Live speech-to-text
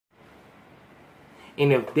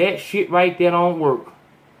And if that shit right there don't work,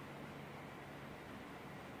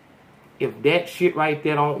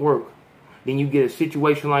 then you get a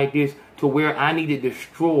situation like this to where I need to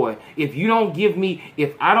destroy. If you don't give me,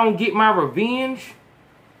 if I don't get my revenge,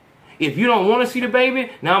 if you don't want to see the baby,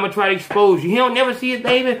 now I'm going to try to expose you. He don't never see his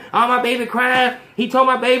baby. Oh, my baby cries. He told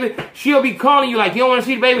my baby. She'll be calling you like, you don't want to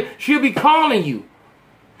see the baby. She'll be calling you.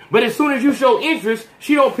 But as soon as you show interest,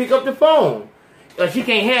 she don't pick up the phone. She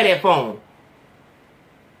can't have that phone.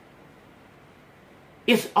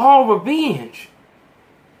 It's all revenge.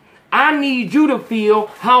 I need you to feel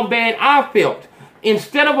how bad I felt.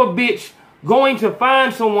 Instead of a bitch going to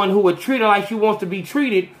find someone who would treat her like she wants to be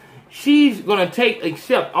treated, she's going to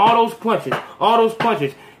accept all those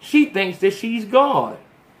punches. She thinks that she's God.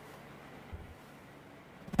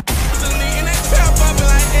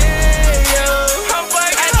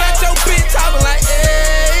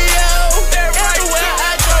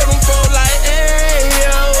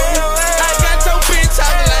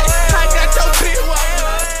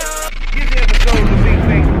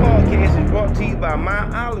 By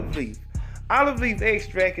my olive leaf. Olive leaf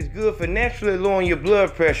extract is good for naturally lowering your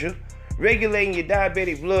blood pressure, regulating your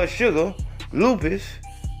diabetic blood sugar, lupus,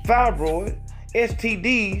 fibroid,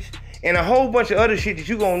 STDs, and a whole bunch of other shit that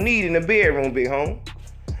you're gonna need in the bedroom, big home.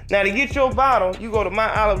 Now to get your bottle, you go to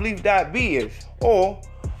myoliveleaf.biz or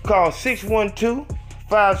call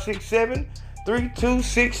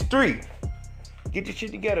 612-567-3263. Get your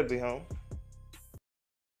shit together, big home.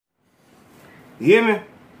 You hear me?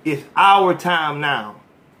 It's our time now.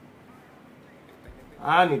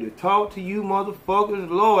 I need to talk to you motherfuckers.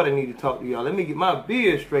 Lord, I need to talk to y'all. Let me get my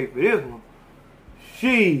beard straight for this one.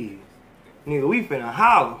 Shit. Nigga, we finna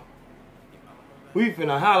holler.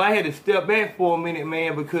 I had to step back for a minute,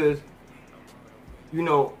 man, because, you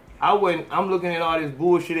know, I'm looking at all this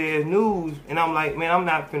bullshit ass news, and I'm like, man, I'm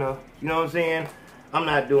not finna, you know what I'm saying? I'm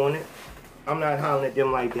not doing it. I'm not hollering at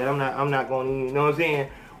them like that. I'm not gonna, you know what I'm saying?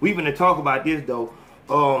 We finna talk about this, though.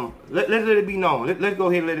 Let's let it be known. Let's go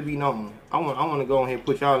ahead and let it be known. I want to go ahead and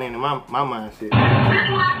put y'all into my mindset.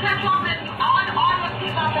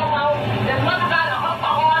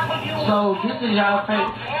 So this is y'all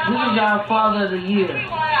father of the year. This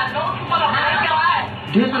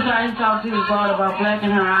is how he talked to his daughter about blacking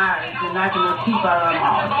her eyes and knocking her teeth out of her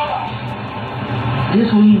mouth. This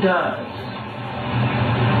is what he does.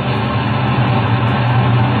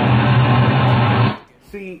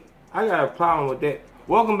 See, I got a problem with that.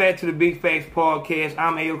 Welcome back to the Big Facts Podcast.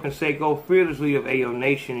 I'm Ayo Consaco, fearless leader of Ayo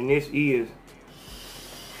Nation, and this is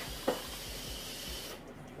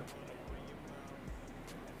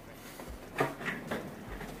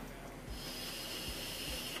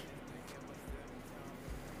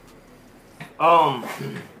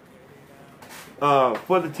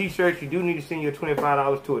for the t-shirts, you do need to send your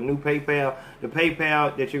 $25 to a new PayPal. The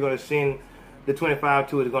PayPal that you're going to send the $25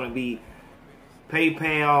 to is going to be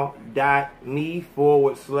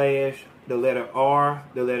paypal.me/R,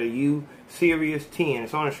 Serious 10.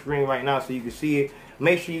 It's on the screen right now so you can see it.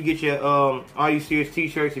 Make sure you get your all you serious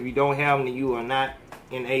t-shirts. If you don't have them, then you are not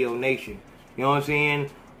in Ayo Nation. You know what I'm saying?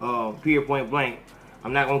 Period, point blank.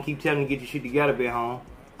 I'm not gonna keep telling you to get your shit together, bitch, home.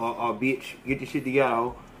 Or bitch, get your shit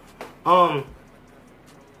together.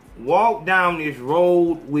 Walk down this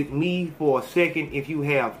road with me for a second if you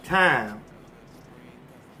have time.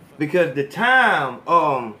 Because the time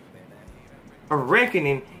of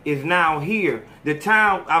reckoning is now here. The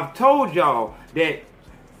time, I've told y'all that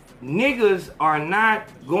niggas are not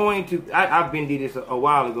going to, I've been did this a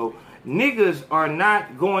while ago. Niggas are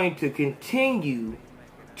not going to continue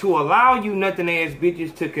to allow you nothing ass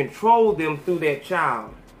bitches to control them through that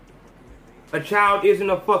child. A child isn't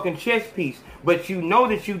a fucking chess piece. But you know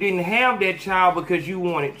that you didn't have that child because you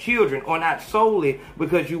wanted children, or not solely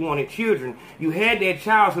because you wanted children. You had that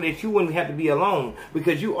child so that you wouldn't have to be alone,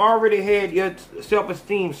 because you already had your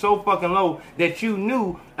self-esteem so fucking low that you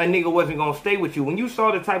knew a nigga wasn't gonna stay with you. When you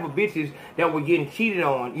saw the type of bitches that were getting cheated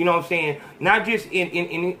on, you know what I'm saying, not just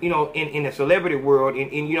in the celebrity world,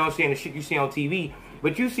 and you know what I'm saying, the shit you see on TV,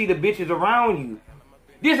 but you see the bitches around you.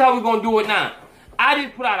 This is how we gonna do it now. I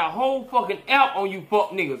just put out a whole fucking app on you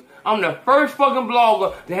fuck niggas. I'm the first fucking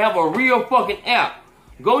blogger to have a real fucking app.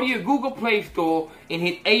 Go to your Google Play Store and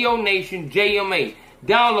hit Ayo Nation JMA.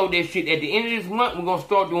 Download that shit. At the end of this month, we're going to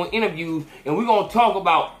start doing interviews, and we're going to talk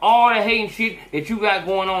about all the hating shit that you got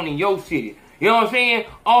going on in your city. You know what I'm saying?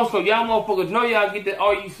 Also, y'all motherfuckers know y'all get the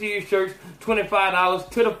All You Serious shirts,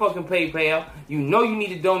 $25 to the fucking PayPal. You know you need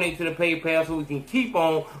to donate to the PayPal so we can keep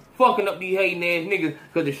on fucking up these hating ass niggas,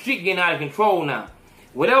 because the shit getting out of control now.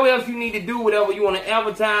 Whatever else you need to do, whatever you want to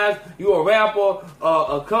advertise, you a rapper,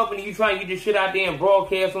 a company, you trying to get this shit out there and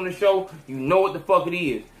broadcast on the show, you know what the fuck it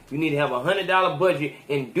is. You need to have $100 budget,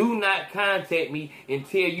 and do not contact me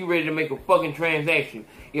until you ready to make a fucking transaction.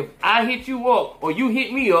 If I hit you up, or you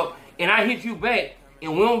hit me up, and I hit you back,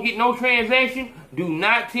 and we don't get no transaction, do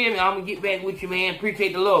not tell me I'm going to get back with you, man.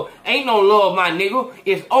 Appreciate the love. Ain't no love, my nigga.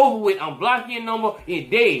 It's over with. I'm blocking your number. It's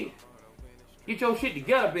dead. Get your shit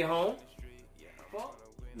together, big home.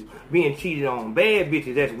 Being cheated on. Bad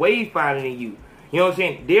bitches that's way finer than you. You know what I'm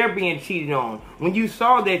saying? They're being cheated on. When you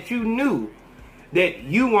saw that, you knew that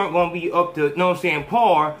you weren't going to be up to, you know what I'm saying,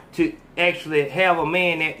 par to actually have a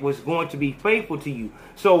man that was going to be faithful to you.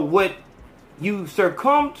 So what you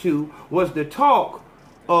succumbed to was the talk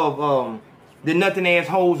of the nothing ass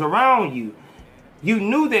hoes around you. You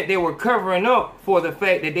knew that they were covering up for the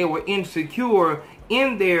fact that they were insecure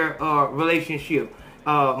in their relationship.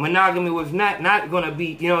 Monogamy was not going to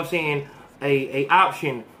be, you know what I'm saying, a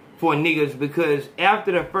option for niggas, because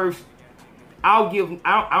after the first, I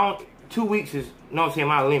don't 2 weeks is, you know what I'm saying,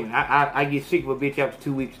 my limit. I get sick of a bitch after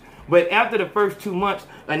 2 weeks. But after the first 2 months,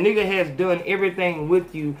 a nigga has done everything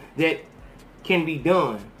with you that can be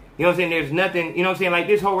done. You know what I'm saying? There's nothing, you know what I'm saying, like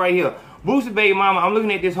this hoe right here. Boosie baby mama, I'm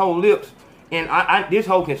looking at this whole lips, and this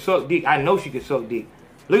hoe can suck dick. I know she can suck dick.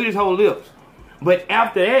 Look at this whole lips. But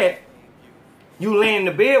after that, you lay in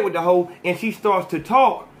the bed with the hoe, and she starts to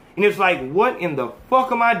talk, and it's like, what in the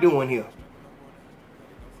fuck am I doing here?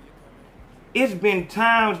 It's been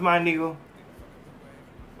times, my nigga,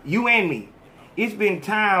 you and me, it's been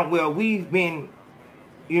time where we've been,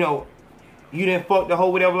 you know, you done fuck the hoe,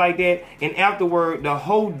 whatever like that, and afterward, the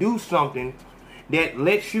hoe do something that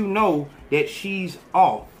lets you know that she's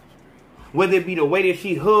off. Whether it be the way that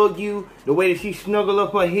she hug you, the way that she snuggle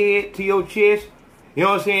up her head to your chest, you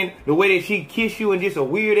know what I'm saying? The way that she kiss you in just a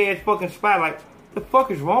weird ass fucking spot, like, the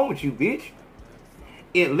fuck is wrong with you, bitch?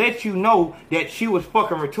 It lets you know that she was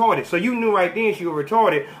fucking retarded. So you knew right then she was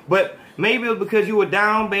retarded, but maybe it was because you were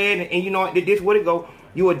down bad, and you know, this is what it go.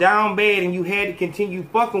 You were down bad and you had to continue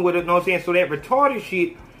fucking with her, you know what I'm saying? So that retarded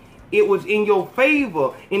shit, it was in your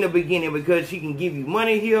favor in the beginning because she can give you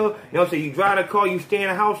money here, you know what I'm saying? You drive the car, you stay in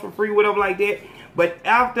the house for free, whatever like that. But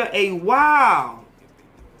after a while,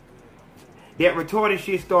 that retarded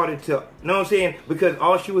shit started to, you know what I'm saying? Because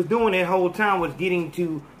all she was doing that whole time was getting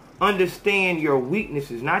to understand your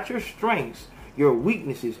weaknesses, not your strengths, your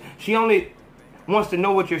weaknesses. She only wants to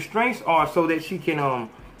know what your strengths are so that she can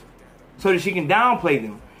downplay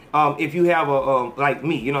them. If you have a like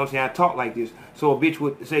me, you know what I'm saying, I talk like this. So a bitch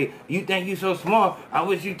would say, "You think you so smart? I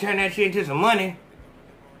wish you turn that shit into some money.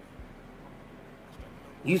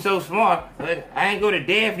 You so smart. I ain't go to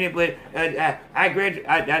Daphne, but I graduated.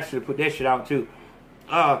 I should have put that shit out too.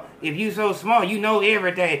 If you so smart, you know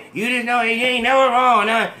everything. You just know you ain't never wrong.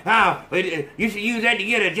 But you should use that to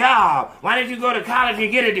get a job. Why didn't you go to college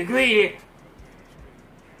and get a degree?"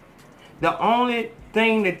 The only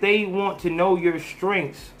thing that they want to know your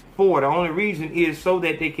strengths for, the only reason is so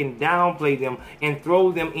that they can downplay them and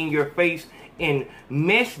throw them in your face and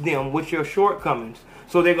mess them with your shortcomings.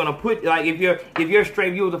 So they're gonna put, like, if you're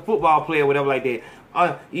straight, you was a football player, whatever like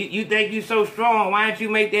that. You think you so strong? Why don't you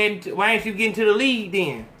make that? Why don't you get into the league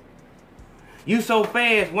then? You so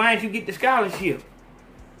fast? Why don't you get the scholarship?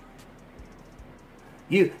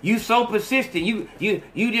 You so persistent. You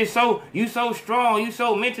so strong. You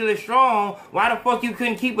so mentally strong. Why the fuck you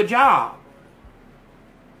couldn't keep a job?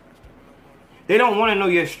 They don't want to know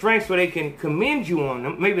your strengths so they can commend you on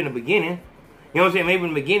them. Maybe in the beginning, you know what I'm saying. Maybe in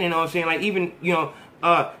the beginning, you know what I'm saying. Like, even, you know,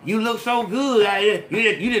 you look so good.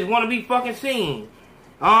 You just want to be fucking seen.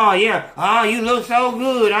 Oh yeah. Oh, you look so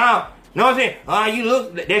good. Oh, know what I'm saying? Oh, you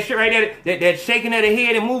look, that shit right there, that shaking of the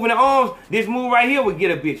head and moving the arms. This move right here would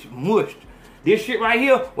get a bitch mushed. This shit right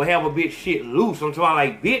here will have a bitch shit loose. I'm talking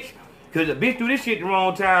like, bitch, because a bitch do this shit the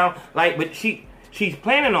wrong time. Like, but she's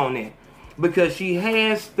planning on that because she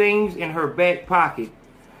has things in her back pocket: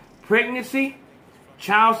 pregnancy,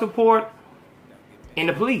 child support, and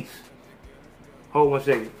the police. Hold 1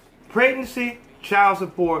 second. Pregnancy, child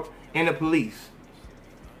support, and the police.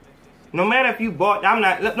 No matter if you bought, don't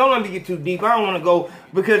let me get too deep. I don't want to go,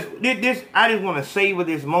 because this, I just want to savor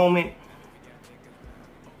this moment.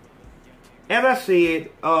 As I said,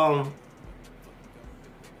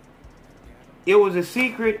 it was a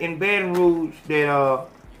secret in Baton Rouge that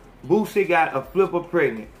Boosie got a flipper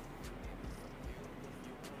pregnant.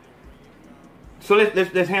 So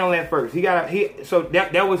let's handle that first. So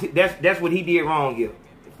that's what he did wrong here.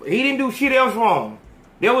 He didn't do shit else wrong.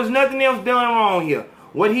 There was nothing else done wrong here.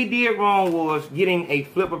 What he did wrong was getting a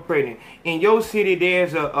flipper pregnant. In your city,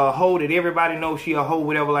 there's a hoe that everybody knows she a hoe,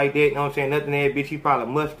 whatever like that. You know what I'm saying? Nothing that bitch. She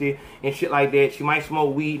probably musty and shit like that. She might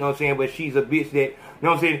smoke weed, you know what I'm saying? But she's a bitch that, you know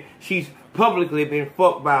what I'm saying? She's publicly been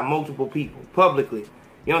fucked by multiple people. Publicly.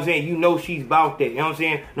 You know what I'm saying? You know she's about that. You know what I'm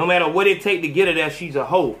saying? No matter what it take to get her there, she's a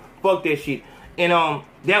hoe. Fuck that shit. And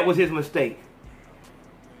that was his mistake.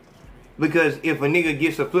 Because if a nigga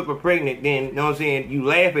gets a flipper pregnant, then, you know what I'm saying, you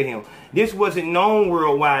laugh at him. This wasn't known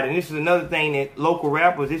worldwide, and this is another thing that local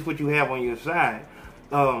rappers, this is what you have on your side.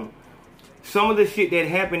 Some of the shit that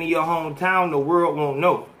happened in your hometown, the world won't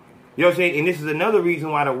know. You know what I'm saying? And this is another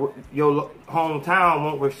reason why your hometown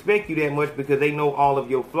won't respect you that much, because they know all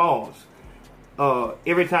of your flaws.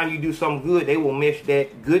 Every time you do something good, they will mesh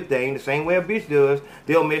that good thing the same way a bitch does.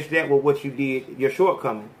 They'll mesh that with what you did, your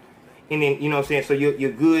shortcoming. And then, you know what I'm saying, so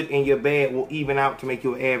your good and your bad will even out to make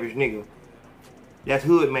you an average nigga. That's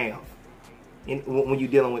hood math. And when you're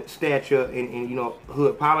dealing with stature and you know,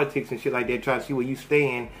 hood politics and shit like that, trying to see where you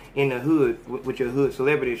stand in the hood with your hood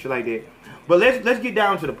celebrity and shit like that. But let's get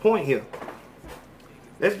down to the point here.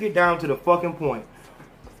 Let's get down to the fucking point.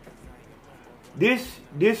 This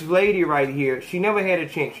lady right here, she never had a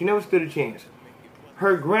chance. She never stood a chance.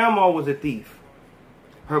 Her grandma was a thief.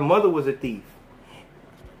 Her mother was a thief.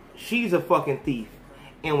 She's a fucking thief.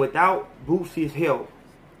 And without Boosie's help,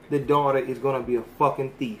 the daughter is going to be a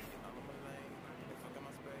fucking thief.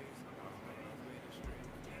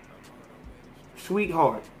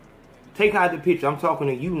 Sweetheart, take out the picture. I'm talking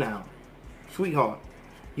to you now. Sweetheart,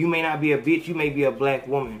 you may not be a bitch. You may be a black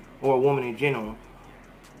woman or a woman in general.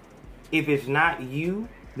 If it's not you,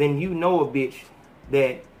 then you know a bitch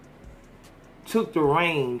that took the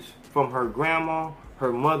reins from her grandma,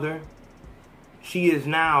 her mother. She is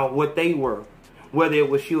now what they were. Whether it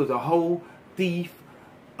was she was a hoe, thief,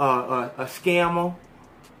 a scammer,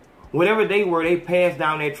 whatever they were, they passed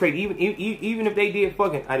down that trait. Even if they did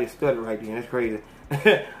fucking, I just stuttered right there. That's crazy.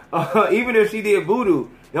 Even if she did voodoo, you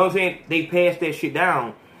know what I'm saying? They passed that shit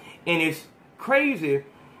down, and it's crazy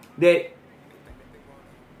that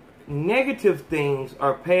negative things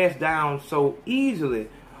are passed down so easily,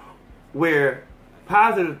 where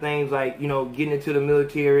positive things like, you know, getting into the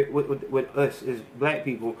military with us as black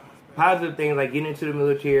people, positive things like getting into the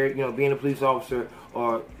military, you know, being a police officer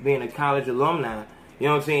or being a college alumni, you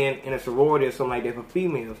know what I'm saying, in a sorority or something like that for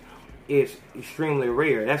females, is extremely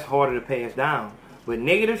rare. That's harder to pass down. But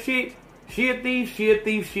negative shit, she a thief, she a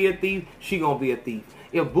thief, she a thief, she gonna be a thief.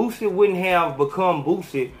 If Boosie wouldn't have become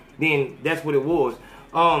Boosie, then that's what it was.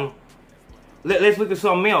 Let's look at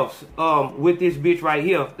something else with this bitch right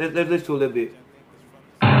here. Let's listen to a little bit.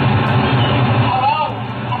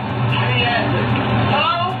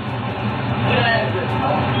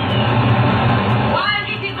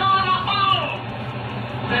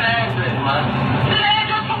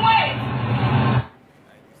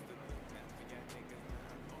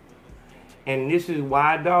 And this is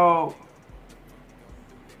why, dog.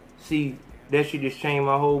 See, that shit just changed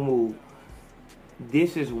my whole mood.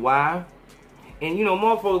 This is why. And you know,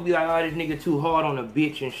 motherfuckers be like, oh, this nigga too hard on a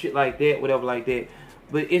bitch and shit like that, whatever like that.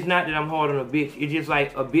 But it's not that I'm hard on a bitch. It's just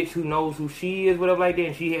like a bitch who knows who she is, whatever like that,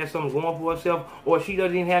 and she has something going for herself, or she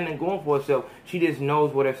doesn't even have nothing going for herself. She just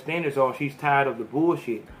knows what her standards are. She's tired of the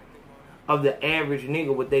bullshit of the average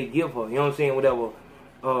nigga, what they give her. You know what I'm saying? Whatever.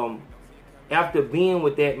 After being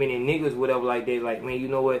with that many niggas, whatever like that, like, man, you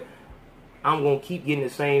know what? I'm going to keep getting the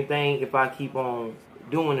same thing if I keep on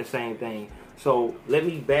doing the same thing. So let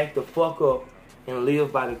me back the fuck up and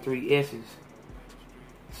live by the 3 S's.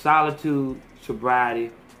 Solitude,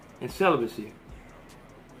 sobriety, and celibacy.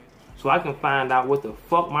 So I can find out what the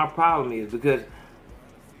fuck my problem is. Because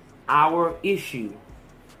our issue,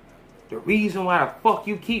 the reason why the fuck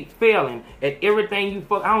you keep failing at everything you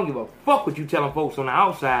fuck, I don't give a fuck what you telling folks on the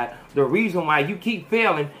outside. The reason why you keep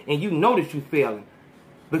failing and you know that you failing,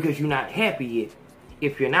 because you're not happy yet.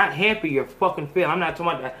 If you're not happy, you're fucking failing. I'm not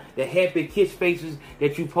talking about the happy kiss faces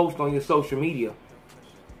that you post on your social media.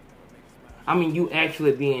 I mean, you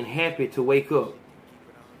actually being happy to wake up.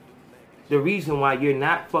 The reason why you're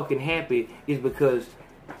not fucking happy is because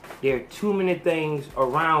there are too many things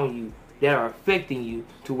around you that are affecting you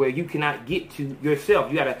to where you cannot get to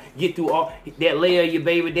yourself. You gotta get through all that layer of your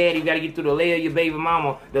baby daddy. You gotta get through the layer of your baby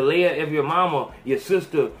mama, the layer of your mama, your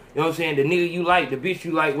sister. You know what I'm saying? The nigga you like, the bitch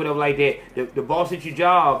you like, whatever like that. The boss at your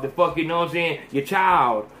job, the fucking, you know what I'm saying? Your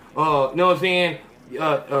child. You know what I'm saying?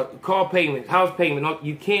 Car payments, house payments. No,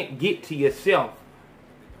 you can't get to yourself.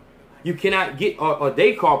 You cannot get, or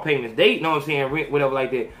they car payments. They, you know what I'm saying? Rent, whatever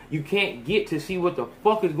like that. You can't get to see what the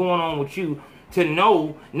fuck is going on with you to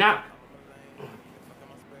know not.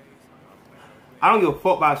 I don't give a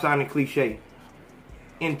fuck about sounding cliche.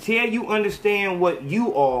 until you understand what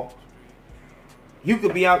you are, you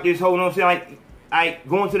could be out this whole, you know what I'm saying, like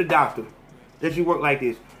going to the doctor. That you work like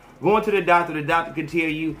this. Going to the doctor can tell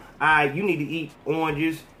you, you need to eat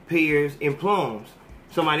oranges, pears, and plums.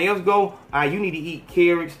 Somebody else go, you need to eat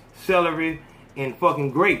carrots, celery, and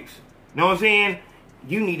fucking grapes. Know what I'm saying?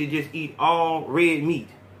 You need to just eat all red meat.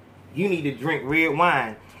 You need to drink red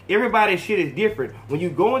wine. Everybody's shit is different. When you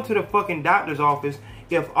go into the fucking doctor's office,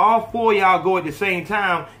 if all four of y'all go at the same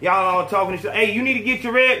time, y'all all talking and shit, hey, you need to get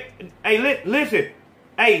your red, hey, listen,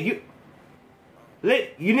 hey, you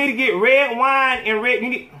need to get red wine and red, you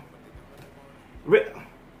need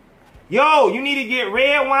to get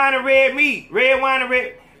red wine and red meat. Red wine and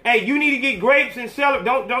red, hey, you need to get grapes and celery,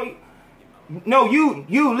 no,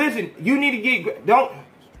 you listen, you need to get,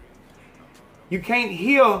 you can't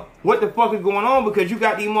hear what the fuck is going on because you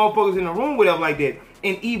got these motherfuckers in the room with us like that.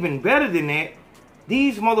 And even better than that,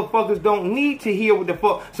 these motherfuckers don't need to hear what the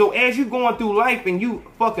fuck. So as you going through life and you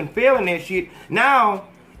fucking failing that shit, now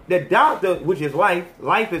the doctor, which is life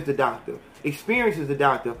is the doctor. Experience is the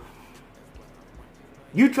doctor.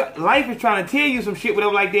 Life is trying to tell you some shit,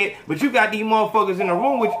 whatever like that, but you got these motherfuckers in the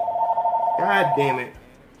room with, God damn it.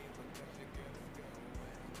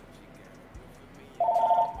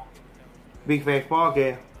 Big Facts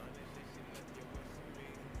Podcast.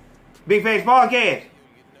 Big Facts Podcast.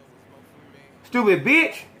 Stupid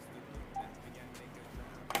bitch.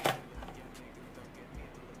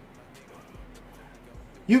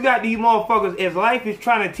 You got these motherfuckers as life is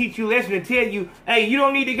trying to teach you lessons and tell you, hey, you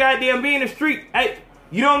don't need to goddamn be in the street. Hey,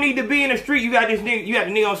 you don't need to be in the street. You got this nigga, you got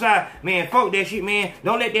the nigga on side. Man, fuck that shit, man.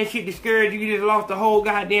 Don't let that shit discourage you. You just lost the whole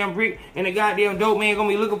goddamn brick and the goddamn dope man gonna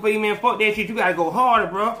be looking for you, man. Fuck that shit. You gotta go harder,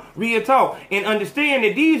 bro. Real talk. And understand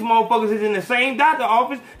that these motherfuckers is in the same doctor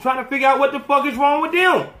office trying to figure out what the fuck is wrong with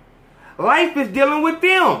them. Life is dealing with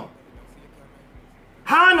them.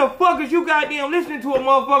 How in the fuck is you goddamn listening to a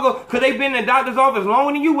motherfucker because they been in the doctor's office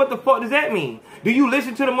longer than you? What the fuck does that mean? Do you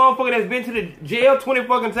listen to the motherfucker that's been to the jail 20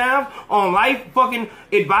 fucking times on life fucking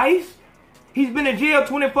advice? He's been in jail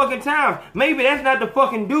 20 fucking times. Maybe that's not the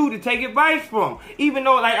fucking dude to take advice from. Even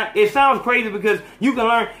though like it sounds crazy because you can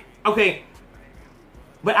learn, okay,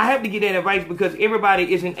 but I have to get that advice because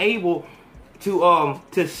everybody isn't able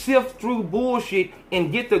to sift through bullshit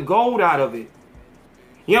and get the gold out of it.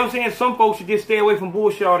 You know what I'm saying? Some folks should just stay away from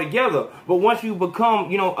bullshit altogether. But once you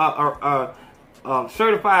become, you know, a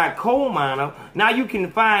certified coal miner, now you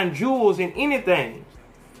can find jewels in anything.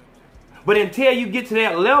 But until you get to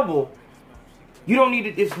that level, you don't need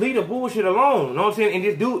to just leave the bullshit alone. You know what I'm saying?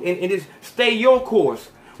 And just and just stay your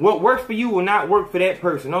course. What works for you will not work for that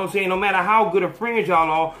person. You know what I'm saying? No matter how good of friends y'all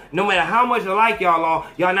are, no matter how much alike y'all are,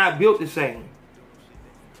 y'all not built the same.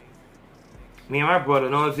 Me and my brother,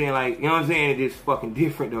 you know what I'm saying? Like, you know what I'm saying? It's just fucking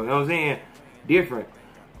different though. You know what I'm saying? Different.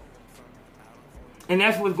 And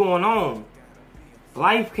that's what's going on.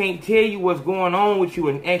 Life can't tell you what's going on with you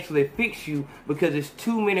and actually fix you because it's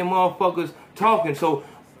too many motherfuckers talking. So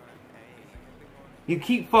you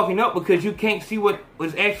keep fucking up because you can't see what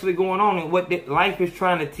was actually going on and what life is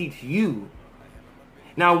trying to teach you.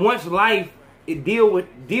 Now, once life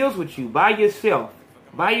deals with you by yourself,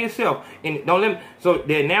 and don't let me, so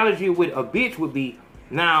the analogy with a bitch would be,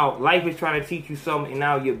 now life is trying to teach you something, and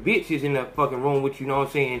now your bitch is in the fucking room with you, know what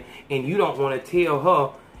I'm saying, and you don't want to tell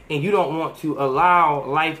her, and you don't want to allow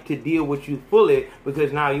life to deal with you fully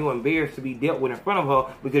because now you're embarrassed to be dealt with in front of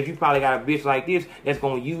her because you probably got a bitch like this that's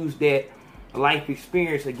going to use that life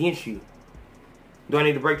experience against you. Do I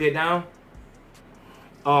need to break that down?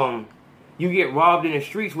 You get robbed in the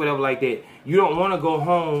streets, whatever like that. You don't want to go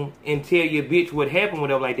home and tell your bitch what happened,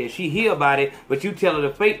 whatever like that. She hear about it, but you tell her the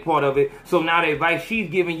fake part of it. So now the advice she's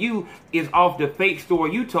giving you is off the fake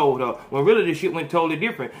story you told her. When really the shit went totally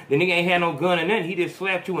different. The nigga ain't had no gun or nothing. He just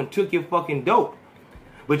slapped you and took your fucking dope.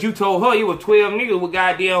 But you told her you was 12 niggas with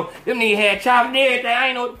goddamn, them niggas had chopped and everything. I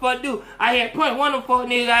ain't know what the fuck to do. I had punched one of them fuck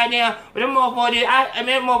niggas goddamn, but them motherfuckers,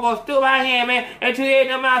 that motherfucker stood my hand, man, and two head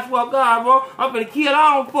them out, swear God, bro. I'm finna kill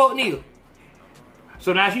all them fuck niggas.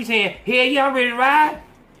 So now she's saying, hell yeah, I'm ready to ride.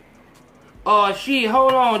 Shit,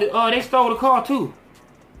 hold on. They stole the car too.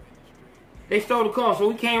 They stole the car, so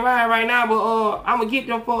we can't ride right now, but I'm gonna get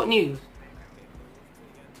them fuck niggas.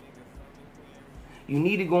 You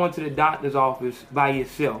need to go into the doctor's office by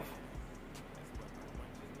yourself.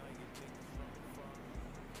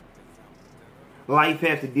 Life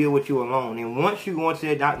has to deal with you alone. And once you go into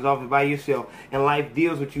the doctor's office by yourself, and life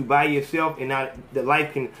deals with you by yourself, and now the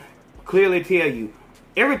life can clearly tell you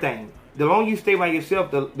everything. The longer you stay by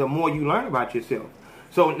yourself, the more you learn about yourself.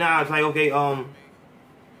 So now it's like, okay,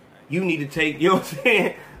 you need to take, you know what I'm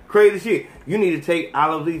saying? Crazy shit. You need to take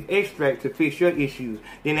all of these extracts to fix your issues.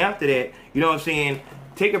 Then after that, you know what I'm saying,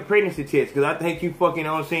 take a pregnancy test. Because I think you fucking, you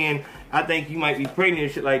know what I'm saying, I think you might be pregnant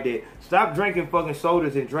and shit like that. Stop drinking fucking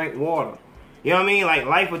sodas and drink water. You know what I mean? Like,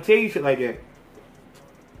 life will tell you shit like that.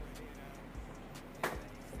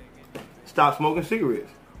 Stop smoking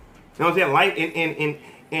cigarettes. You know what I'm saying? Life,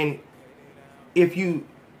 and if you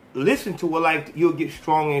listen to a life, you'll get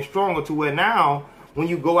stronger and stronger to where now, when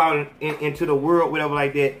you go out into the world, whatever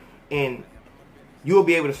like that, and you'll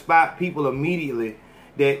be able to spot people immediately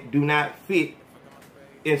that do not fit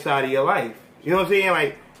inside of your life. You know what I'm saying?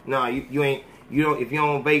 Like, nah, you ain't, you don't, if you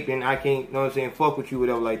don't vape, then I can't, you know what I'm saying, fuck with you,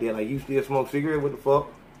 whatever like that. Like, you still smoke cigarettes, what the fuck?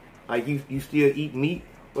 Like, you still eat meat,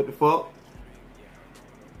 what the fuck?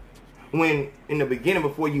 When, in the beginning,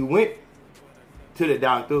 before you went to the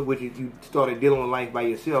doctor, which is you started dealing with life by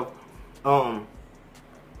yourself,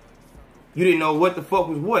 you didn't know what the fuck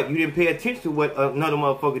was what. You didn't pay attention to what another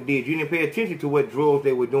motherfucker did. You didn't pay attention to what drugs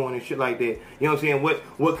they were doing and shit like that. You know what I'm saying?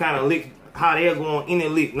 What kind of licks, how they're going in the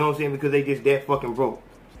lick, you know what I'm saying? Because they just that fucking broke.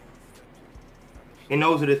 And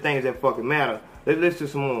those are the things that fucking matter. Let's listen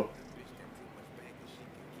to some more.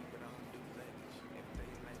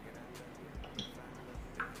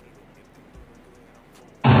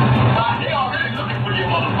 They already looking for your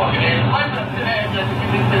motherfucking ass. Why you left your ass just to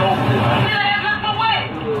get this shit over with? Get your ass out my way.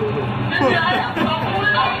 Get your ass out my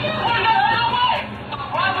way.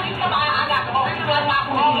 Why would you come? I got the original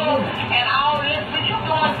alcohol and all this, but you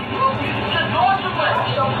going to Georgia with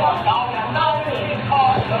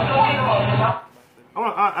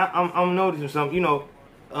I'm noticing something. You know,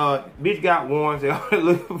 bitch got warrants. They're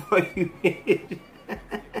looking for you.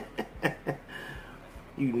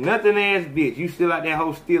 You nothing ass bitch. You still out that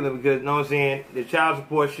whole stealing because, you know what I'm saying, the child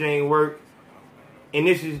support shit ain't work. And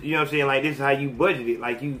this is, you know what I'm saying, like, this is how you budget it.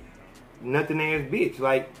 Like, you nothing ass bitch.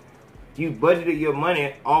 Like, you budgeted your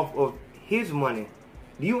money off of his money.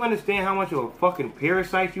 Do you understand how much of a fucking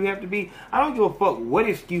parasite you have to be? I don't give a fuck what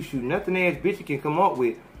excuse you nothing ass bitch can come up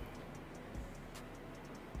with.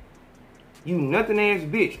 You nothing ass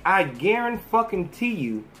bitch. I guarantee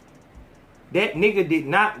you that nigga did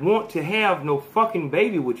not want to have no fucking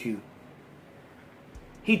baby with you.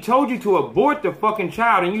 He told you to abort the fucking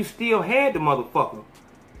child and you still had the motherfucker.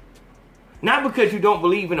 Not because you don't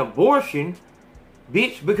believe in abortion,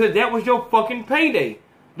 bitch, because that was your fucking payday.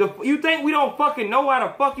 You think we don't fucking know why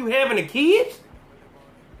the fuck you having the kids?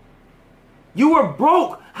 You were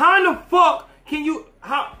broke. How in the fuck can you...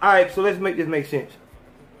 Alright, so let's make this make sense.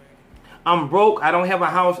 I'm broke. I don't have a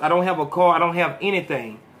house. I don't have a car. I don't have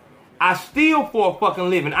anything. I steal for a fucking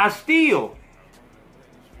living. I steal.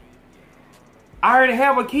 I already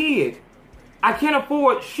have a kid. I can't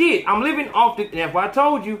afford shit. I'm living off the... That's why I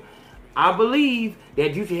told you, I believe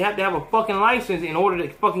that you should have to have a fucking license in order to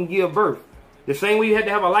fucking give birth. The same way you had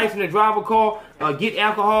to have a license to drive a car, get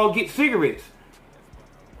alcohol, get cigarettes.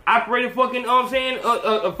 Operate a fucking, you know what I'm saying,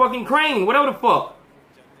 a fucking crane, whatever the fuck.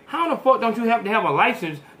 How the fuck don't you have to have a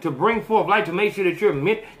license to bring forth life to make sure that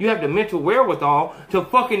you have the mental wherewithal to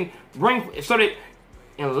fucking bring, so that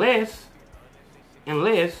unless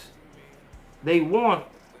they want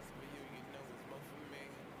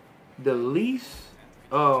the least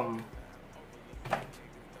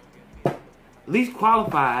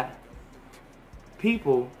qualified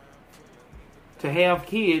people to have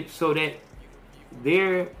kids so that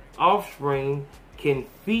their offspring can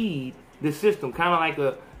feed the system, kind of like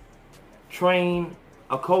a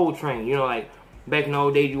coal train. You know, like back in the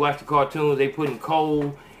old days, you watch the cartoons, they putting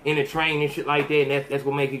coal in the train and shit like that, and that's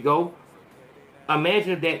what make it go.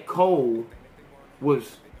 Imagine if that coal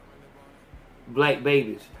was black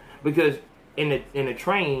babies, because in the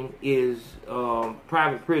train is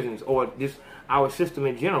private prisons, or just our system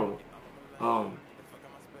in general.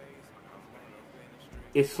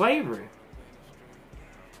 It's slavery.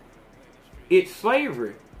 It's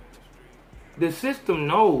slavery. The system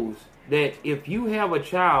knows that if you have a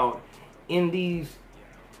child in these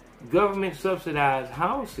government subsidized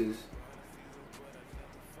houses,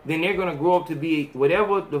 then they're going to grow up to be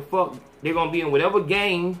whatever the fuck, they're going to be in whatever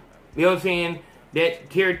gang, you know what I'm saying,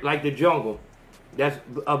 that like the jungle. That's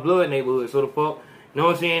a blood neighborhood, so the fuck, you know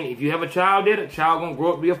what I'm saying, if you have a child there, the child going to grow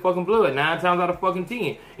up to be a fucking blood 9 times out of fucking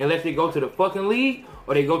 10, unless they go to the fucking league,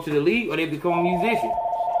 or they go to the league, or they become a musician.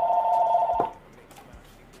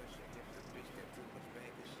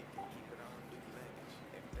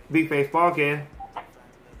 Big Face Podcast.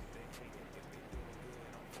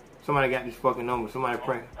 Somebody got this fucking number. Somebody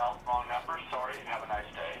pray. Wrong number. Sorry. Have a nice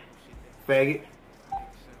day.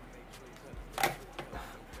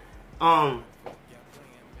 Faggot.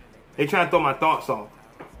 They trying to throw my thoughts off.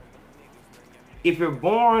 if you're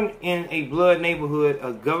born in a blood neighborhood,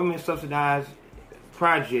 a government subsidized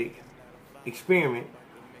project experiment,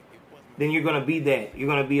 then you're gonna be that. You're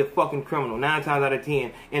gonna be a fucking criminal 9 times out of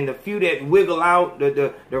 10. And the few that wiggle out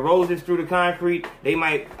the roses through the concrete, they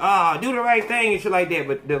might do the right thing and shit like that.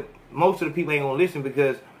 But most of the people ain't gonna listen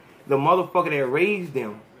because the motherfucker that raised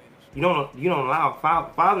them, you don't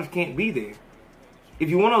allow fathers can't be there. If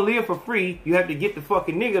you want to live for free, you have to get the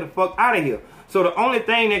fucking nigga the fuck out of here. So the only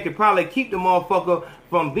thing that could probably keep the motherfucker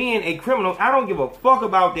from being a criminal, I don't give a fuck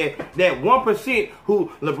about that 1%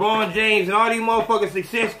 who LeBron James and all these motherfucking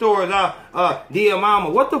success stories are, dear mama.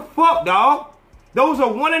 What the fuck, dog? Those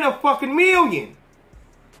are 1 in a fucking million.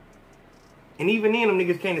 And even then, them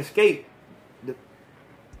niggas can't escape.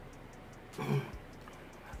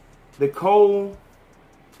 The coal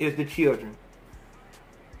is the children.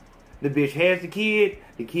 The bitch has the kid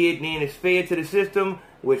then is fed to the system,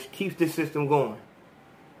 which keeps the system going.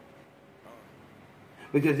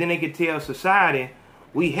 Because then they can tell society,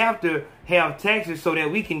 we have to have taxes so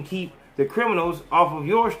that we can keep the criminals off of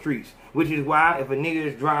your streets. Which is why if a nigga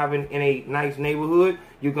is driving in a nice neighborhood,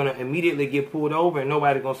 you're going to immediately get pulled over and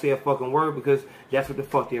nobody's going to say a fucking word because that's what the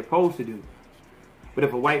fuck they're supposed to do. But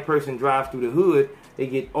if a white person drives through the hood, they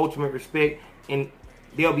get ultimate respect and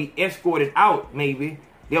they'll be escorted out, maybe.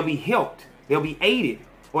 They'll be helped. They'll be aided.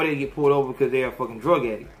 Or they'll get pulled over because they're a fucking drug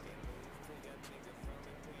addict.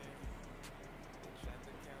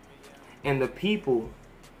 And the people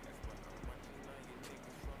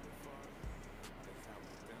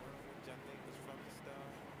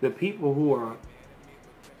who are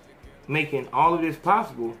making all of this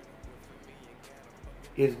possible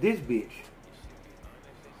is this bitch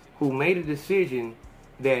who made a decision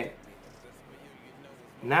that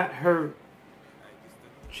not her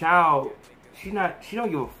child, she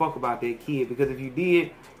don't give a fuck about that kid, because if you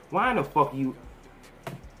did, why in the fuck you,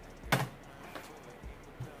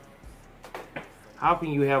 how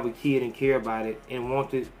can you have a kid and care about it and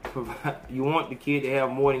want to provide, you want the kid to have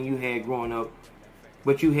more than you had growing up,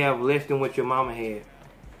 but you have less than what your mama had,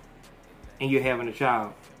 and you're having a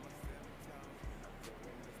child?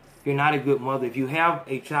 You're not a good mother. If you have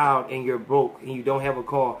a child and you're broke and you don't have a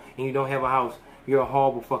car and you don't have a house, you're a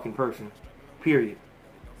horrible fucking person. Period.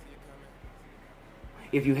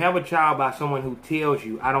 If you have a child by someone who tells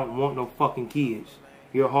you, I don't want no fucking kids,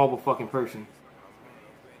 you're a horrible fucking person.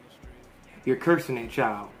 You're cursing that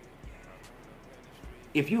child.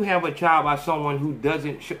 If you have a child by someone who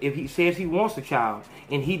doesn't, if he says he wants a child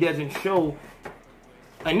and he doesn't show,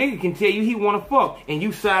 a nigga can tell you he want to fuck and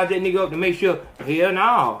you size that nigga up to make sure, hell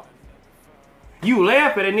no. You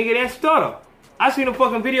laugh at a nigga that stutter. I seen a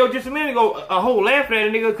fucking video just a minute ago, a whole laughing at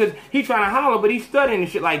a nigga because he trying to holler, but he stuttering and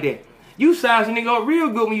shit like that. You size a nigga up real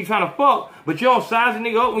good when you trying to fuck, but you don't size a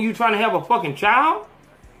nigga up when you trying to have a fucking child?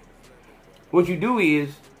 What you do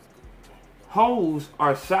is, hoes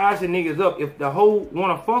are sizing niggas up. If the hoe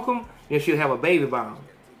want to fuck them, then she'll have a baby by them.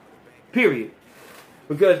 Period.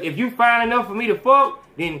 Because if you fine enough for me to fuck,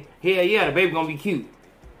 then hell yeah, the baby gonna be cute.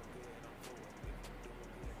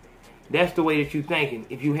 That's the way that you thinking.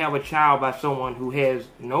 If you have a child by someone who has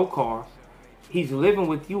no car, he's living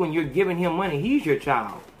with you and you're giving him money, he's your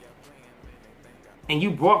child. And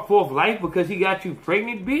you brought forth life because he got you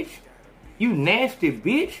pregnant, bitch? You nasty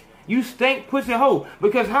bitch. You stink pussy hoe.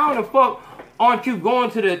 Because how in the fuck aren't you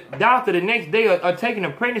going to the doctor the next day or taking a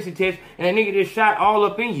pregnancy test and a nigga just shot all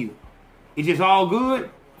up in you? It's just all good?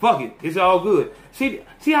 Fuck it. It's all good. See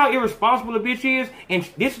how irresponsible the bitch is? And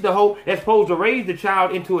this is the hoe that's supposed to raise the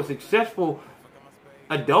child into a successful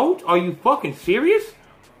adult? Are you fucking serious?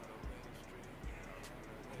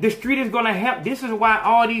 The street is going to help. This is why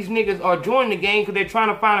all these niggas are joining the game, because they're trying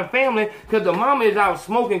to find a family, because the mama is out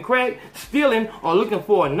smoking crack, stealing, or looking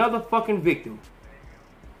for another fucking victim.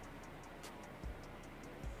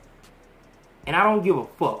 And I don't give a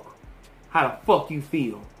fuck how the fuck you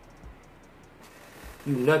feel.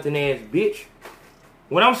 You nothing ass bitch.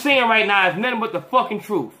 What I'm saying right now is nothing but the fucking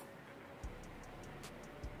truth.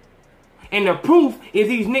 And the proof is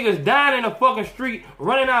these niggas dying in the fucking street,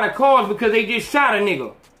 running out of cars because they just shot a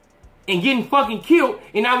nigga. And getting fucking killed.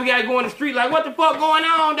 And now we gotta go in the street like, what the fuck going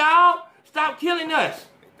on, dog? Stop killing us.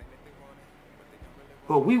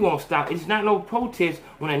 But we won't stop. It's not no protest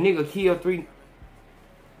when a nigga kill 3.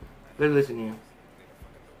 Let's listen here.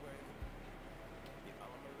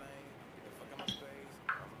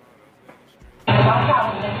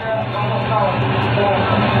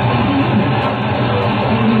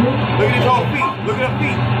 Look at his whole feet. Look at her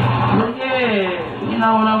feet. Yeah, you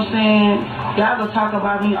know what I'm saying? Y'all gonna talk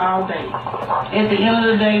about me all day. At the end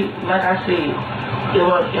of the day, like I said,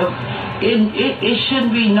 it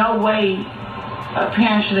shouldn't be no way A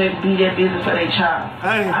parent should be that busy for their child.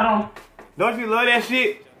 I don't you love that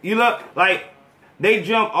shit? You love, like, they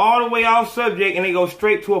jump all the way off subject and they go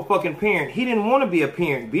straight to a fucking parent. He didn't want to be a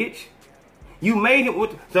parent, bitch. You made him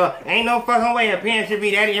with, so ain't no fucking way a parent should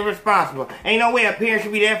be that irresponsible. Ain't no way a parent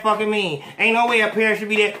should be that fucking mean. Ain't no way a parent should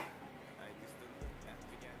be that.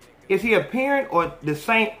 Is he a parent or the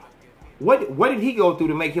same? What did he go through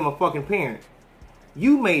to make him a fucking parent?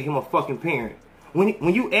 You made him a fucking parent.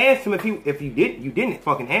 When you asked him if you didn't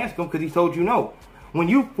fucking ask him because he told you no. When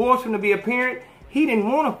you forced him to be a parent, he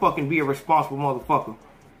didn't want to fucking be a responsible motherfucker.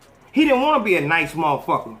 He didn't want to be a nice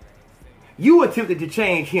motherfucker. You attempted to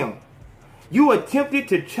change him. You attempted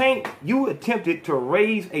to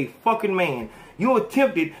raise a fucking man. You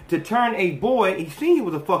attempted to turn a boy, he seen you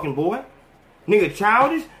was a fucking boy. Nigga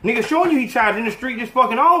childish. Nigga showing you he childish in the street just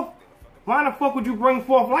fucking off. Why the fuck would you bring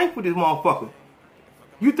forth life with this motherfucker?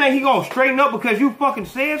 You think he gonna straighten up because you fucking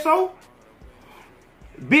said so?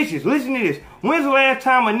 Bitches, listen to this. When's the last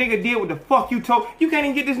time a nigga did what the fuck you told? You can't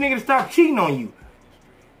even get this nigga to stop cheating on you.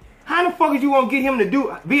 How the fuck is you gonna get him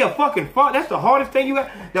to be a fucking fuck? That's the hardest thing you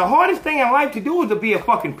got. The hardest thing in life to do is to be a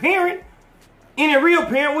fucking parent. Any real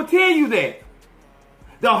parent will tell you that.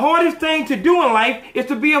 The hardest thing to do in life is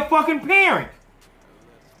to be a fucking parent.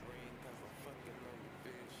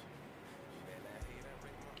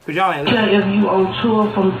 Cause y'all ain't listening. If you on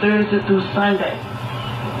tour from Thursday through Sunday,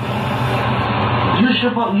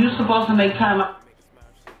 you supposed to make time out.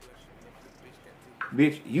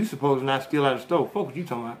 Bitch, you supposed to not steal out of the store. Fuck what you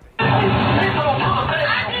talking about? I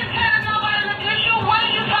didn't tell nobody to kiss you. What are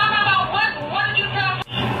you talking about? What did you tell me?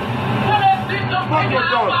 What that bitch just fuck your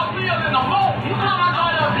daughter. In the mall. You talking about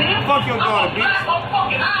daughter, bitch? Fuck your daughter, bitch. I'm gonna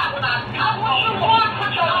fucking eye when I want you to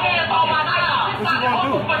put your hands on my eye. What you gonna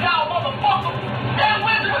do? For y'all motherfuckers. That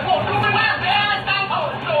Wednesday was gonna do me well. Everything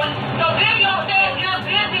was going. The video said you're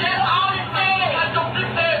busy. That's all it said. Like your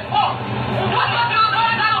bitch said, fuck. What you doing?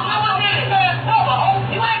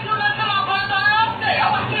 You ain't doing nothing to my brother.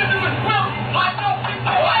 I was here doing real. Like, no,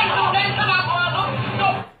 I ain't doing nothing to my brother.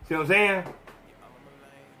 No. See what I'm saying?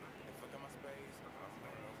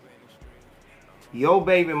 Yo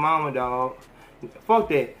baby mama, dog. Fuck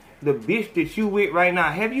that. The bitch that you with right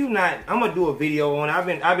now, have you not? I'm gonna do a video on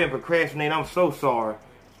it. I've been procrastinating. I'm so sorry.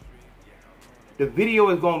 The video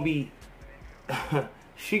is gonna be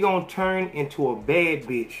she gonna turn into a bad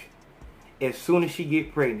bitch as soon as she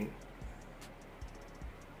get pregnant.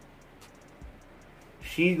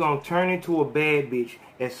 She's gonna turn into a bad bitch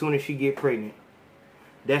as soon as she get pregnant.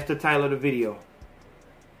 That's the title of the video.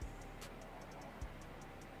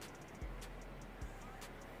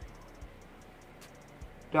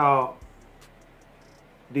 Dog,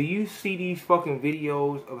 do you see these fucking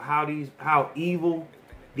videos of how evil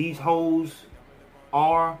these hoes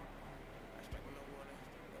are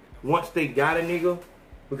once they got a nigga?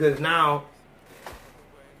 Because now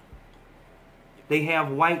they have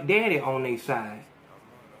white daddy on their side.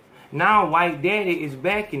 Now white daddy is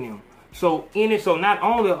backing them. So not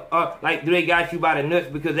only like do they got you by the nuts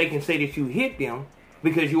because they can say that you hit them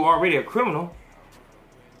because you already a criminal.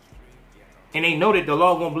 And they know that the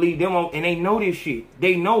law won't believe them on, and they know this shit.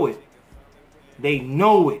 They know it. They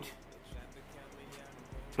know it.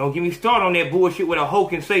 Don't get me started on that bullshit where a hoe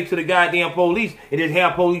can say to the goddamn police and just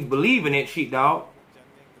have police believe in that shit, dog.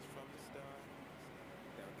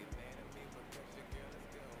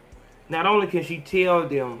 Not only can she tell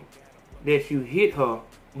them that you hit her,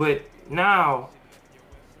 but now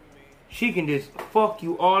she can just fuck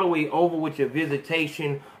you all the way over with your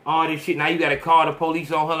visitation, all this shit. Now you gotta call the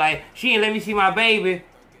police on her like, she ain't let me see my baby.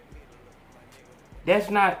 That's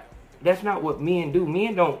not what men do.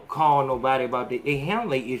 Men don't call nobody about that. They handle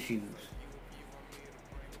their issues.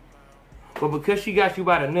 But because she got you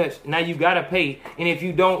by the nuts, now you gotta pay. And if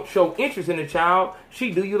you don't show interest in the child,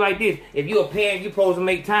 she do you like this. If you're a parent, you're supposed to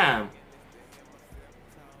make time.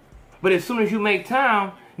 But as soon as you make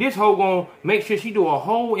time, this hoe gonna make sure she do a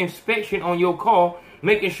whole inspection on your car,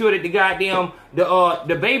 making sure that the goddamn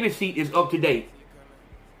the baby seat is up to date.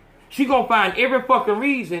 She gonna find every fucking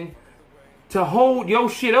reason to hold your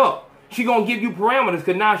shit up. She gonna give you parameters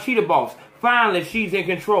because now she the boss. Finally, she's in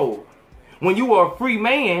control. When you were a free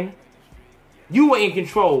man, you were in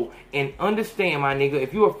control. And understand, my nigga,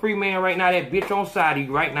 if you a free man right now, that bitch on side of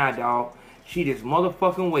you right now, dog, she just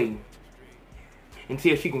motherfucking waiting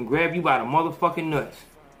until she can grab you by the motherfucking nuts.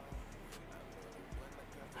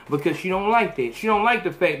 Because she don't like that. She don't like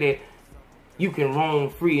the fact that you can roam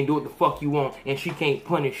free and do what the fuck you want and she can't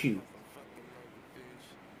punish you.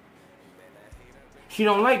 She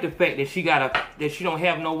don't like the fact that she don't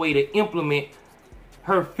have no way to implement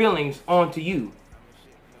her feelings onto you.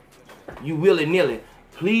 You willy-nilly.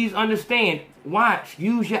 Please understand, Watch.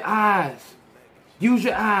 Use your eyes. Use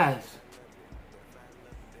your eyes.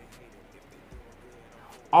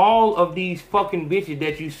 All of these fucking bitches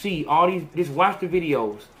that you see, all these, just watch the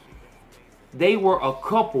videos. They were a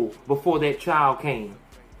couple before that child came.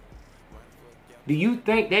 Do you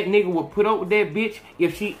think that nigga would put up with that bitch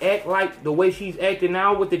if she act like the way she's acting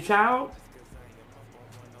now with the child?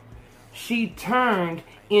 She turned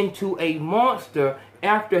into a monster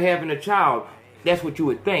after having a child. That's what you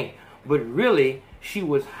would think. But really, she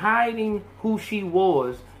was hiding who she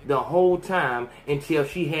was the whole time until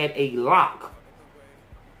she had a lock.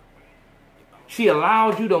 She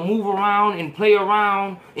allowed you to move around and play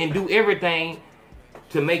around and do everything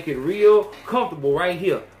to make it real comfortable right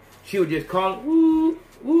here. She would just call, woo,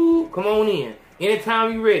 woo, come on in.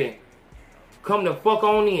 Anytime you ready, come the fuck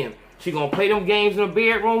on in. She gonna play them games in the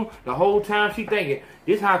bedroom the whole time she thinking,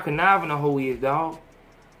 this how conniving the hoe is, dog.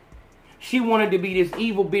 She wanted to be this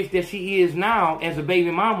evil bitch that she is now as a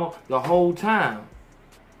baby mama the whole time.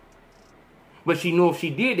 But she knew if she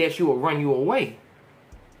did that, she would run you away.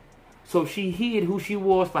 So she hid who she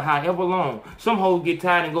was for however long. Some hoes get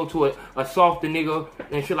tired and go to a softer nigga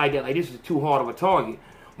and shit like that. Like, this is too hard of a target.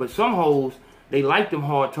 But some hoes, they like them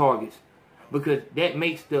hard targets. Because that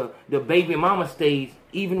makes the baby mama stage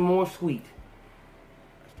even more sweet.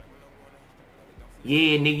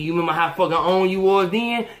 Yeah, nigga, you remember how fucking on you was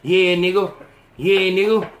then? Yeah, nigga. Yeah,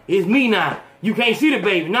 nigga. It's me now. You can't see the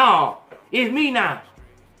baby. No. It's me now.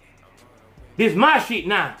 This my shit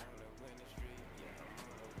now.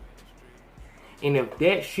 And if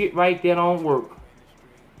that shit right there don't work,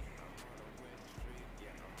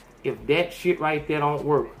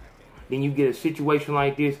 then you get a situation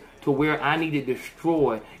like this to where I need to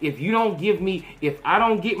destroy. If I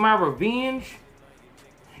don't get my revenge,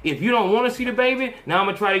 if you don't want to see the baby, now I'm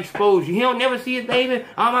going to try to expose you. He don't never see his baby.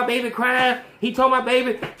 Oh, my baby crying. He told my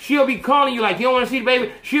baby. She'll be calling you like you don't want to see the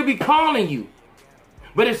baby. She'll be calling you.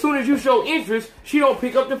 But as soon as you show interest, she don't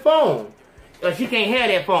pick up the phone. She can't have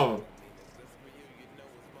that phone.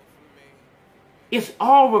 It's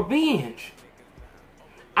all revenge.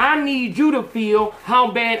 I need you to feel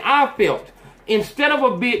how bad I felt. Instead of a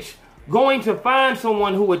bitch going to find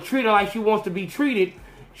someone who would treat her like she wants to be treated,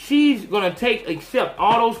 she's going to accept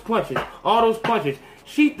all those punches.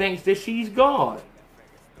 She thinks that she's God.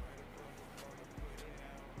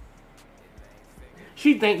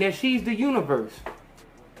 She thinks that she's the universe.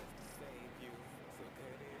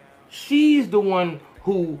 She's the one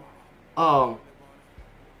who,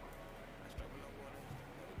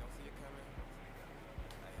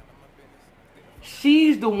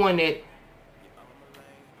 she's the one that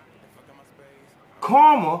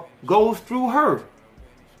karma goes through her.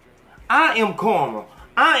 I am karma.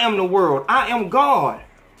 I am the world. I am God.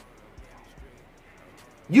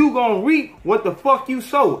 You gonna reap what the fuck you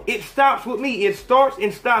sow. It stops with me. It starts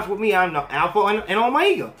and stops with me. I'm the Alpha and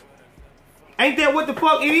Omega. Ain't that what the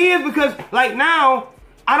fuck it is? Because like now,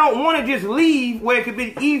 I don't want to just leave where it could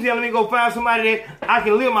be easier. Let me go find somebody that I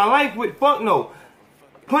can live my life with. Fuck no.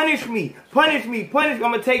 Punish me. Punish me. Punish me.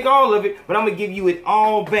 I'm going to take all of it, but I'm going to give you it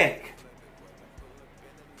all back.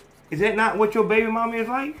 Is that not what your baby mama is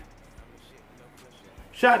like?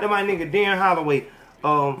 Shout out to my nigga Darren Holloway.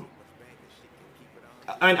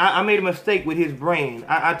 I made a mistake with his brand.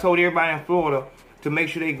 I told everybody in Florida to make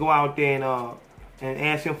sure they go out there and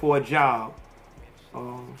ask him for a job.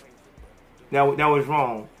 That was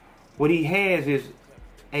wrong. What he has is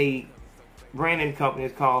a branding company.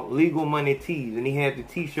 It's called Legal Money Tees, and he has the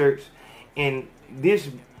t-shirts. And this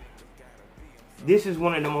is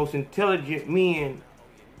one of the most intelligent men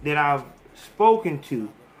that I've spoken to.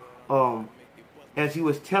 As he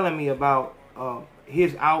was telling me about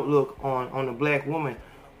his outlook on the black woman.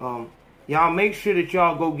 Y'all make sure that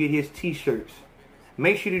y'all go get his t-shirts.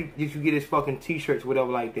 Make sure that you get his fucking t-shirts,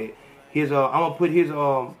 whatever like that. I'm gonna put his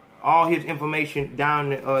all his information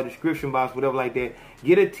down in the description box, whatever like that.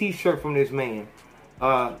 Get a t-shirt from this man.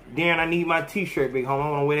 Darren, I need my t-shirt, big homie. I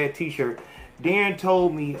want to wear that t-shirt. Darren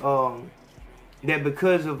told me that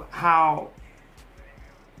because of how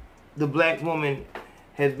the black woman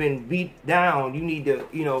has been beat down, you need to,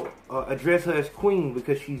 address her as queen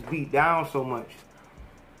because she's beat down so much.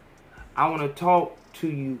 I want to talk to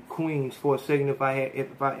you, queens, for a second,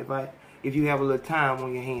 if you have a little time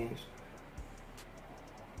on your hands.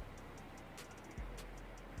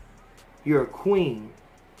 You're a queen,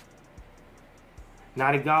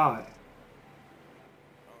 not a god.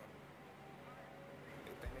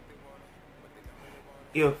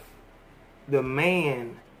 If the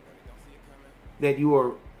man that you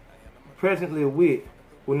are presently with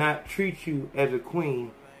will not treat you as a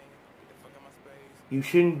queen, You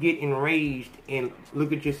shouldn't get enraged and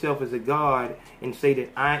look at yourself as a god and say that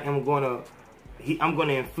I'm gonna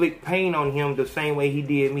inflict pain on him the same way he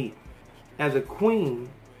did me. As a queen,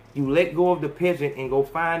 you let go of the peasant and go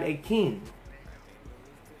find a king.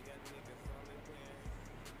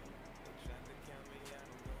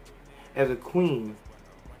 As a queen,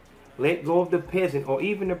 let go of the peasant or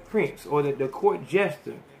even the prince or the court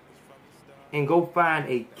jester and go find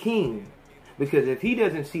a king. Because if he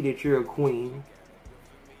doesn't see that you're a queen,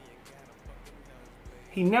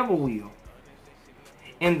 he never will.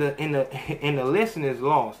 And the lesson is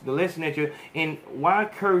lost. The lesson that why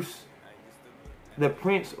curse the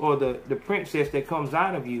prince or the princess that comes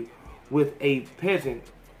out of you with a peasant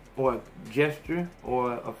or a jester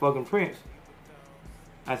or a fucking prince?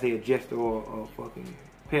 I say a jester or a fucking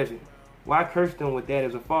peasant. Why curse them with that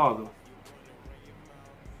as a father?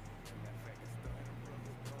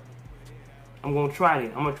 I'm going to try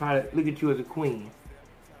that. I'm going to try to look at you as a queen.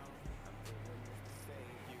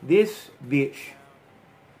 This bitch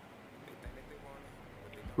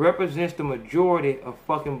represents the majority of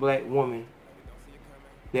fucking black women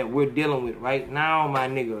that we're dealing with right now, my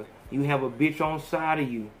nigga. You have a bitch on side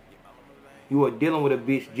of you. You are dealing with a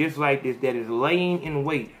bitch just like this that is laying in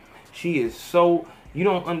wait. She is so... You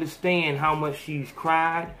don't understand how much she's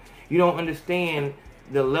cried. You don't understand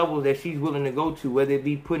the level that she's willing to go to, whether it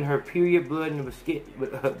be putting her period blood in the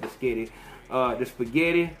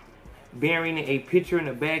spaghetti, burying a picture in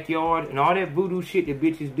the backyard, and all that voodoo shit that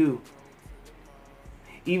bitches do.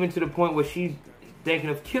 Even to the point where she's thinking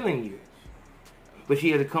of killing you. But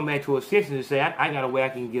she has to come back to her senses and say, I got a way I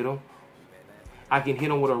can get him. I can hit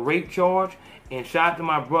him with a rape charge. And shout out to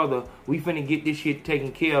my brother. We finna get this shit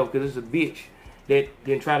taken care of because it's a bitch that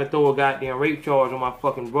then try to throw a goddamn rape charge on my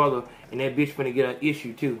fucking brother. And that bitch finna get an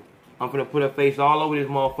issue too. I'm finna put her face all over this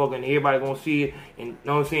motherfucker and everybody gonna see it. And you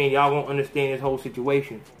know what I'm saying? Y'all won't understand this whole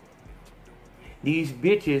situation. These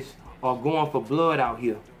bitches are going for blood out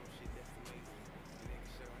here.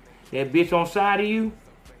 That bitch on side of you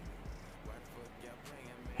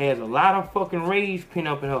has a lot of fucking rage pinned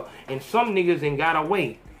up in her. And some niggas ain't got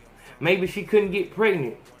away. Maybe she couldn't get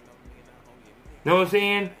pregnant. Know what I'm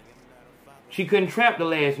saying? She couldn't trap the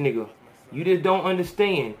last nigga. You just don't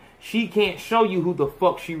understand. She can't show you who the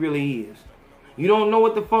fuck she really is. You don't know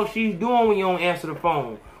what the fuck she's doing when you don't answer the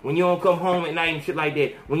phone. When you don't come home at night and shit like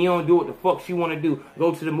that. When you don't do what the fuck she want to do.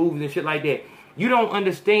 Go to the movies and shit like that. You don't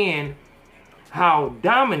understand how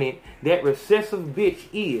dominant that recessive bitch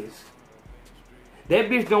is. That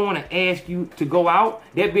bitch don't want to ask you to go out.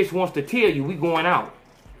 That bitch wants to tell you we going out.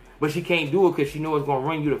 But she can't do it because she knows it's going to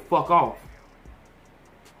run you the fuck off.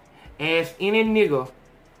 Ask any nigga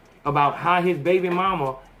about how his baby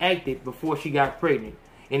mama acted before she got pregnant.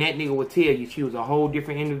 And that nigga will tell you she was a whole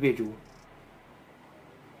different individual.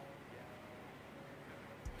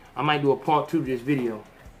 I might do a part 2 to this video.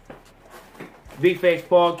 Big Facts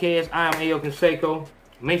Podcast. I am A.O. Consaco.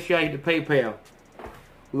 Make sure you hit the PayPal.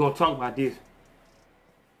 We're going to talk about this.